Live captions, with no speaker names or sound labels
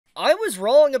I was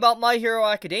wrong about My Hero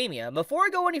Academia. Before I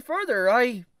go any further,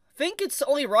 I think it's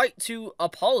only right to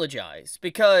apologize,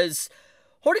 because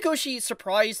Horikoshi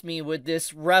surprised me with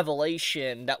this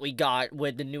revelation that we got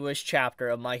with the newest chapter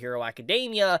of My Hero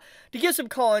Academia. To give some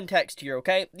context here,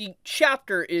 okay? The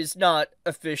chapter is not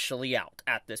officially out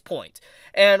at this point.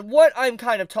 And what I'm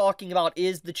kind of talking about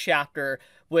is the chapter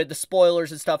with the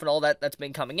spoilers and stuff and all that that's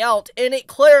been coming out, and it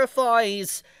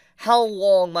clarifies how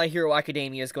long My Hero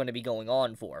Academia is going to be going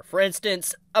on for. For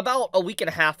instance, about a week and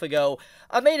a half ago,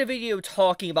 I made a video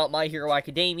talking about My Hero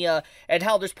Academia and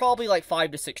how there's probably like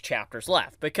 5 to 6 chapters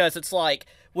left, because it's like,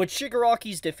 with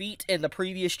Shigaraki's defeat in the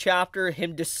previous chapter,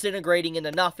 him disintegrating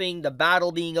into nothing, the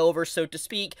battle being over, so to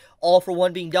speak, All for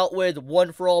One being dealt with,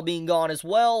 One for All being gone as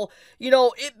well, you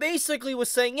know, it basically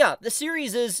was saying, yeah, the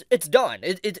series it's done,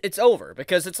 it's over,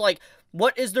 because it's like,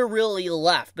 what is there really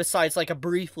left besides like a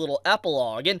brief little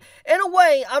epilogue? And in a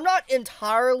way, I'm not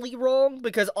entirely wrong,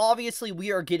 because obviously we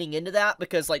are getting into that,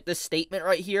 because like this statement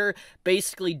right here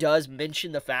basically does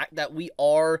mention the fact that we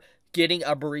are getting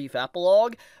a brief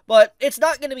epilogue, but it's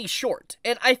not going to be short.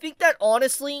 And I think that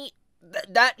honestly,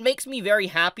 that makes me very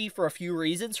happy for a few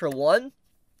reasons. For one,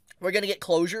 we're going to get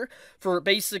closure for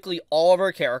basically all of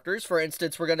our characters. For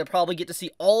instance, we're going to probably get to see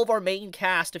all of our main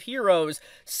cast of heroes,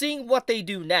 seeing what they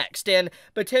do next, and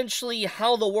potentially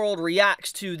how the world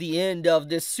reacts to the end of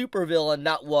this supervillain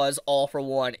that was All for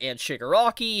One and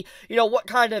Shigaraki. You know, what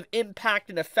kind of impact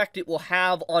and effect it will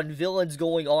have on villains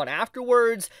going on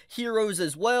afterwards, heroes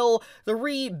as well, the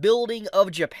rebuilding of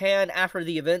Japan after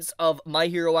the events of My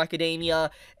Hero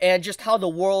Academia, and just how the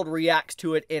world reacts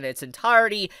to it in its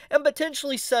entirety, and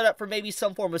potentially set up for maybe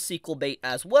some form of sequel bait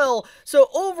as well. So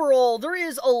overall, there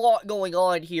is a lot going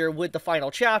on here with the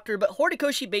final chapter, but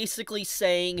Horikoshi basically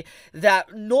saying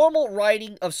that normal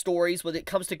writing of stories, when it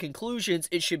comes to conclusions,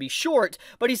 it should be short,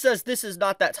 but he says this is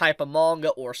not that type of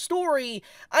manga or story,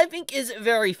 I think is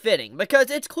very fitting,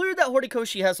 because it's clear that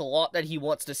Horikoshi has a lot that he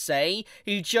wants to say.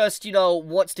 He just, you know,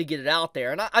 wants to get it out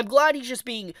there, and I'm glad he's just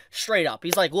being straight up.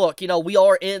 He's like, look, you know, we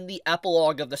are in the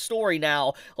epilogue of the story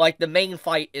now, like the main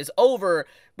fight is over,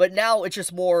 but now it's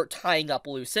just more tying up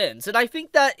loose ends. And I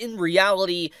think that in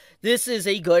reality, this is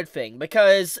a good thing,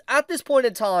 because at this point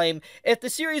in time, if the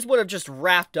series would have just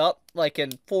wrapped up like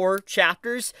in 4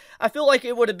 chapters, I feel like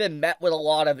it would have been met with a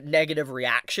lot of negative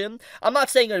reaction. I'm not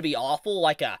saying it would be awful,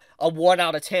 like a 1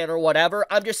 out of 10 or whatever.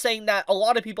 I'm just saying that a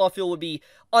lot of people I feel would be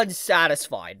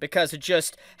unsatisfied because of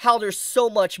just how there's so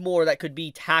much more that could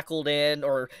be tackled in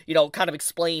or, you know, kind of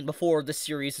explained before the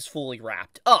series is fully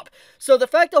wrapped up. So the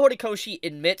fact that Horikoshi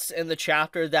admits in the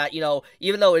chapter that, you know,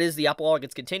 even though it is the epilogue,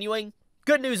 it's continuing,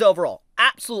 good news overall.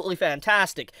 Absolutely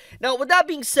fantastic. Now, with that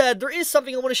being said, there is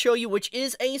something I want to show you, which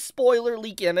is a spoiler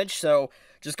leak image, so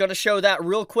just going to show that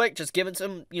real quick, just giving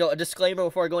some, you know, a disclaimer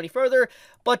before I go any further.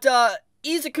 But,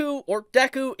 Izuku, or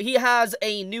Deku, he has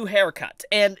a new haircut,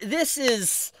 and this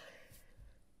is...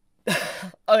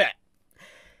 okay.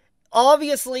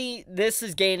 Obviously, this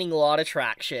is gaining a lot of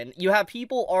traction. You have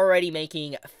people already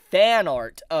making fan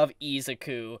art of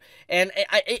Izuku, and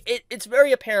it's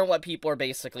very apparent what people are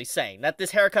basically saying. That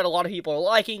this haircut a lot of people are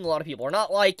liking, a lot of people are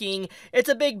not liking. It's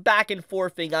a big back and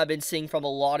forth thing I've been seeing from a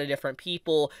lot of different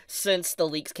people since the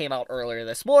leaks came out earlier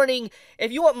this morning.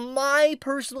 If you want my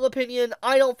personal opinion,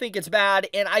 I don't think it's bad,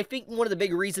 and I think one of the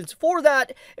big reasons for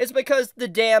that is because the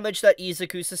damage that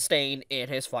Izuku sustained in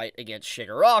his fight against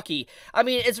Shigaraki. I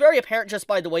mean, it's very apparent just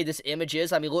by the way this image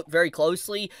is. I mean, look very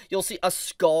closely. You'll see a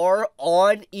scar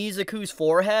on Izuku's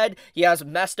forehead. He has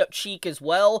messed up cheek as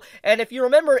well. And if you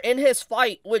remember, in his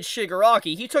fight with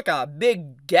Shigaraki, he took a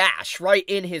big gash right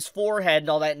in his forehead and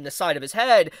all that in the side of his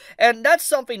head. And that's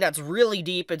something that's really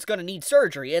deep. It's going to need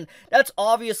surgery. And that's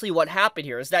obviously what happened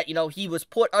here, is that, you know, he was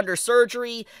put under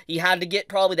surgery. He had to get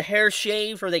probably the hair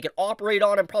shaved where they could operate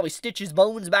on him, probably stitch his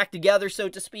bones back together, so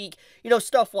to speak. You know,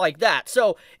 stuff like that.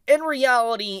 So, in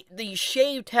reality, the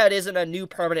shaved head isn't a new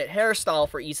permanent hairstyle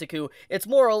for Izuku. It's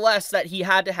more or less that he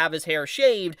had to have his hair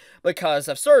shaved because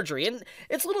of surgery. And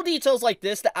it's little details like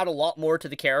this that add a lot more to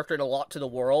the character and a lot to the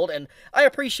world, and I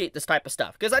appreciate this type of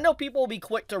stuff, because I know people will be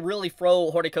quick to really throw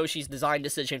Horikoshi's design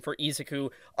decision for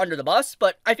Izuku under the bus,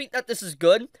 but I think that this is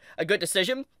good, a good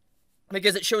decision,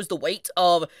 because it shows the weight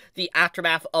of the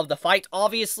aftermath of the fight.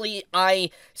 Obviously,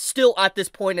 I still, at this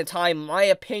point in time, my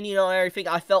opinion on everything,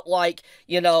 I felt like,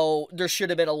 you know, there should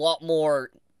have been a lot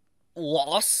more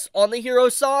loss on the hero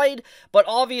side, but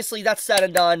obviously that's said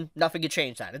and done. Nothing can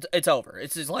change that. It's over.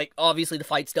 It's just like, obviously the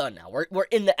fight's done now. We're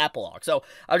in the epilogue. So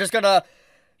I'm just gonna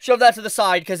shove that to the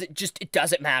side because it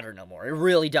doesn't matter no more. It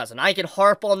really doesn't. I can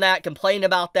harp on that, complain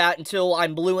about that until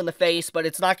I'm blue in the face, but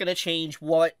it's not going to change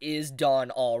what is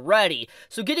done already.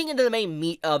 So getting into the main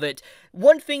meat of it,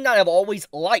 one thing that I've always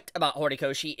liked about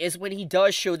Horikoshi is when he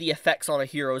does show the effects on a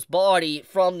hero's body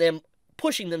from them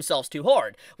pushing themselves too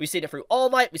hard. We've seen it through All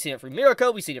Might, we've seen it through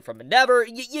Mirako, we've seen it from Endeavor.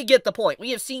 You get the point.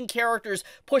 We have seen characters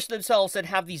push themselves and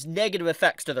have these negative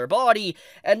effects to their body,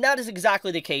 and that is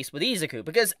exactly the case with Izuku,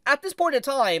 because at this point in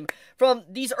time, from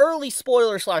these early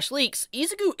spoiler/leaks,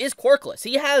 Izuku is quirkless.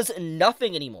 He has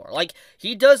nothing anymore. Like,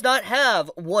 he does not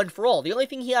have one for all. The only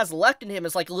thing he has left in him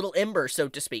is like a little ember, so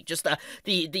to speak. Just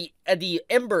the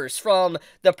embers from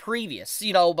the previous,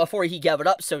 you know, before he gave it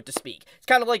up, so to speak. It's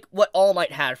kind of like what All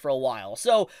Might had for a while.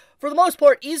 So, for the most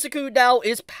part, Izuku now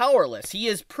is powerless. He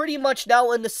is pretty much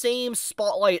now in the same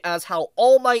spotlight as how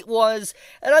All Might was,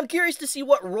 and I'm curious to see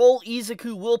what role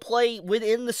Izuku will play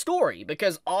within the story,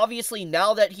 because obviously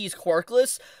now that he's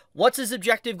quirkless, what's his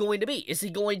objective going to be? Is he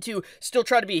going to still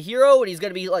try to be a hero, and he's going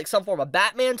to be like some form of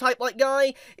Batman type like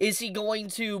guy? Is he going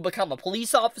to become a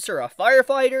police officer, a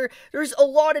firefighter? There's a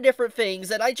lot of different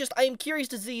things, and I am curious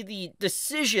to see the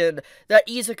decision that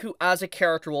Izuku as a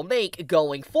character will make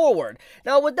going forward.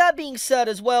 Now, with that being said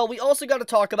as well, we also got to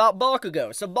talk about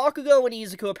Bakugo. So Bakugo and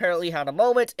Izuku apparently had a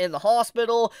moment in the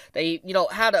hospital. They, you know,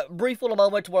 had a brief little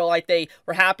moment where, like, they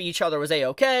were happy each other was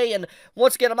A-okay, and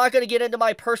once again, I'm not going to get into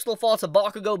my personal thoughts of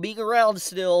Bakugo being around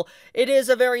still. It is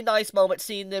a very nice moment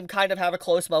seeing them kind of have a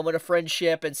close moment of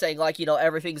friendship and saying, like, you know,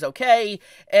 everything's okay,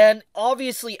 and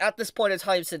obviously, at this point in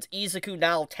time, since Izuku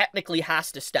now technically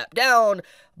has to step down,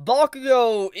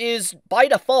 Bakugo is, by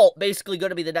default, basically going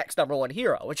to be the next #1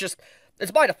 hero. It's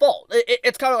by default.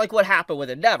 It's kind of like what happened with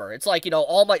Endeavor. It's like, you know,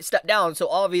 All Might stepped down, so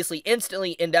obviously,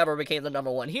 instantly, Endeavor became the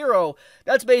 #1 hero.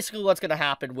 That's basically what's going to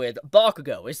happen with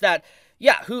Bakugo, is that,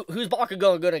 yeah, who's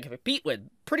Bakugo going to compete with?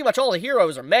 Pretty much all the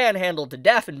heroes are manhandled to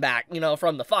death and back, you know,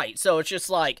 from the fight. So it's just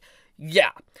like,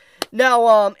 yeah.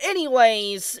 Now,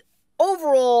 anyways,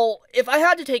 overall, if I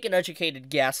had to take an educated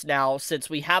guess now, since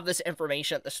we have this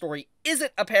information that the story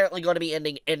isn't apparently going to be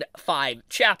ending in 5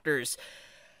 chapters,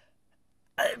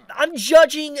 I'm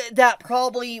judging that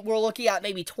probably we're looking at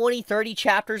maybe 20, 30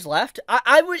 chapters left.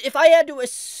 I would, if I had to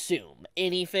assume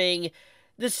anything,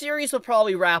 the series would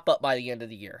probably wrap up by the end of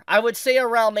the year. I would say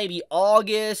around maybe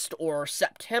August or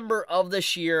September of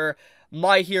this year,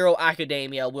 My Hero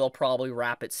Academia will probably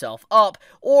wrap itself up,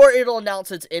 or it'll announce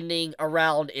its ending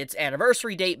around its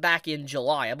anniversary date back in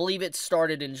July. I believe it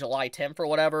started in July 10th or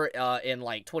whatever, in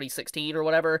like 2016 or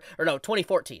whatever, or no,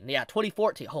 2014. Yeah,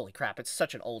 2014. Holy crap, it's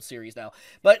such an old series now.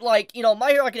 But like, you know,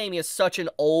 My Hero Academia is such an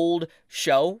old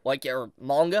show, like, or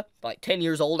manga, like 10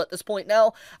 years old at this point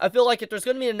now. I feel like if there's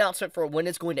going to be an announcement for when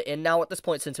it's going to end now at this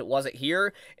point, since it wasn't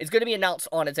here, it's going to be announced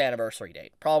on its anniversary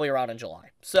date, probably around in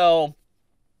July. So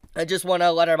I just want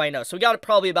to let everybody know. So we got it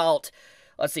probably about,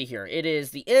 let's see here. It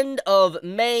is the end of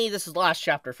May. This is the last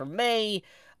chapter for May.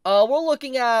 We're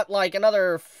looking at like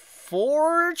another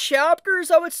 4 chapters,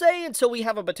 I would say, until we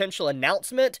have a potential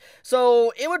announcement.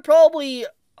 So it would probably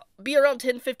be around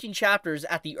 10-15 chapters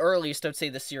at the earliest, I'd say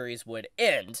the series would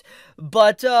end.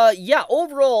 But, yeah,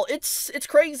 overall, it's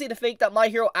crazy to think that My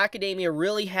Hero Academia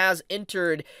really has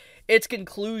entered its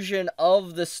conclusion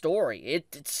of the story.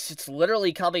 It's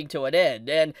literally coming to an end,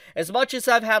 and as much as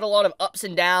I've had a lot of ups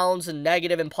and downs and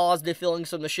negative and positive feelings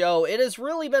from the show, it has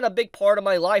really been a big part of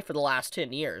my life for the last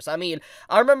 10 years. I mean,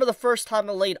 I remember the first time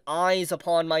I laid eyes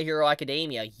upon My Hero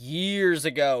Academia years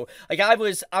ago. Like,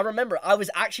 I remember I was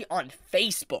actually on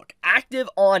Facebook, active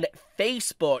on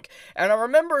Facebook, and I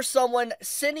remember someone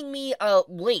sending me a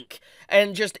link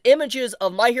and just images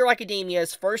of My Hero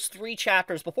Academia's first 3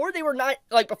 chapters before they were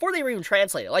even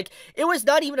translated. Like, it was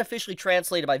not even officially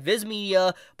translated by Viz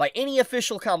Media, by any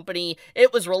official company.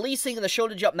 It was releasing in the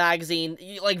Shonen Jump magazine.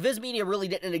 Like, Viz Media really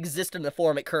didn't exist in the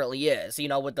form it currently is, you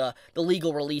know, with the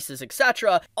legal releases,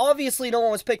 etc. Obviously, no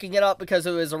one was picking it up because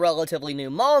it was a relatively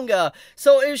new manga,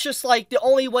 so it was just like, the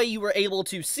only way you were able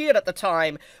to see it at the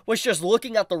time was just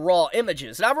looking at the raw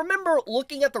images. And I remember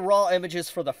looking at the raw images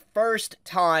for the first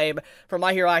time for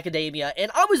My Hero Academia, and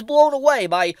I was blown away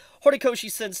by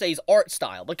Horikoshi-sensei's art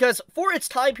style, because for its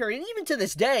time period, and even to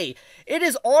this day, it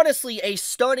is honestly a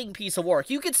stunning piece of work.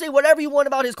 You can say whatever you want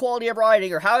about his quality of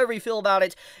writing, or however you feel about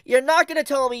it, you're not going to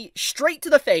tell me straight to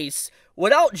the face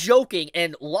without joking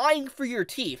and lying for your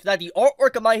teeth, that the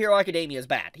artwork of My Hero Academia is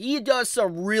bad. He does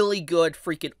some really good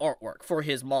freaking artwork for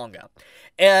his manga.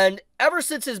 And ever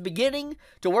since his beginning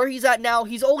to where he's at now,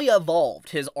 he's only evolved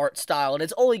his art style, and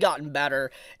it's only gotten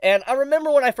better. And I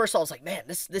remember when I first saw it, I was like, man,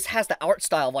 this has the art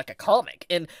style of like a comic.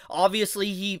 And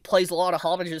obviously he plays a lot of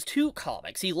homages to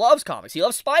comics. He loves comics. He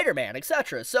loves Spider-Man,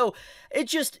 etc. So it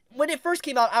just, when it first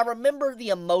came out, I remember the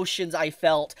emotions I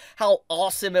felt, how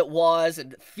awesome it was,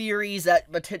 and theories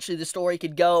that potentially the story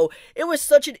could go. It was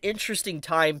such an interesting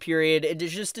time period, and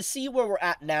just to see where we're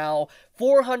at now,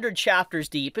 400 chapters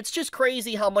deep, it's just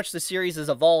crazy how much the series has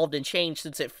evolved and changed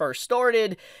since it first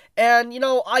started. And, you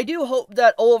know, I do hope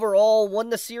that overall, when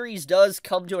the series does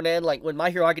come to an end, like when My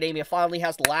Hero Academia finally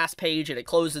has the last page and it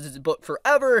closes its book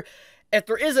forever, if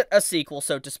there isn't a sequel,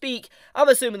 so to speak, I'm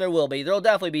assuming there will be. There'll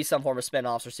definitely be some form of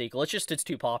spin-offs or sequel. It's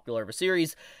too popular of a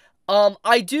series.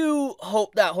 I do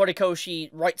hope that Horikoshi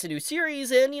writes a new series,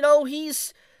 and, you know,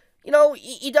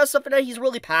 he does something that he's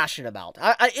really passionate about.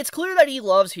 It's clear that he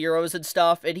loves heroes and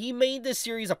stuff, and he made this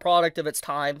series a product of its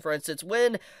time. For instance,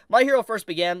 when My Hero first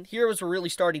began, heroes were really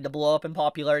starting to blow up in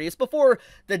popularity. It's before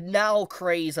the now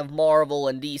craze of Marvel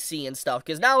and DC and stuff,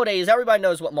 because nowadays, everybody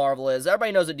knows what Marvel is,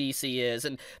 everybody knows what DC is,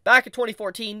 and back in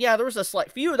 2014, yeah, there was a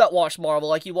select few that watched Marvel,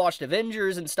 like you watched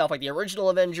Avengers and stuff, like the original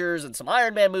Avengers and some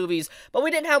Iron Man movies, but we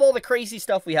didn't have all the crazy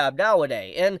stuff we have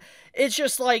nowadays, and it's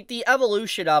just like the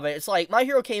evolution of it. It's like My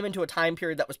Hero came into a time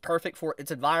period that was perfect for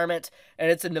its environment, and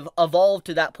it's evolved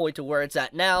to that point to where it's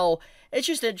at now. It's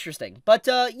just interesting. But,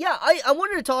 yeah, I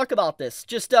wanted to talk about this.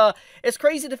 Just, it's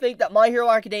crazy to think that My Hero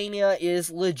Academia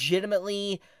is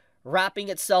legitimately wrapping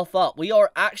itself up. We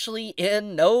are actually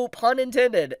in, no pun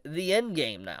intended, the end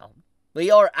game now. We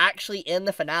are actually in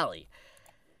the finale.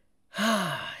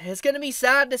 It's gonna be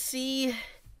sad to see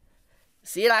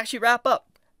it actually wrap up.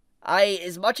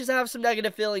 As much as I have some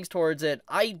negative feelings towards it,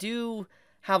 I do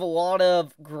have a lot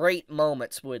of great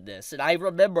moments with this, and I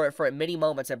remember it for many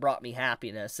moments that brought me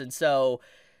happiness, and so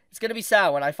it's going to be sad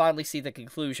when I finally see the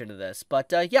conclusion of this.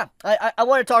 But, yeah, I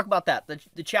want to talk about that,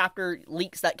 the chapter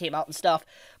leaks that came out and stuff.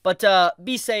 But,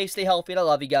 be safe, stay healthy, and I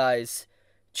love you guys.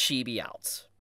 Chibi out.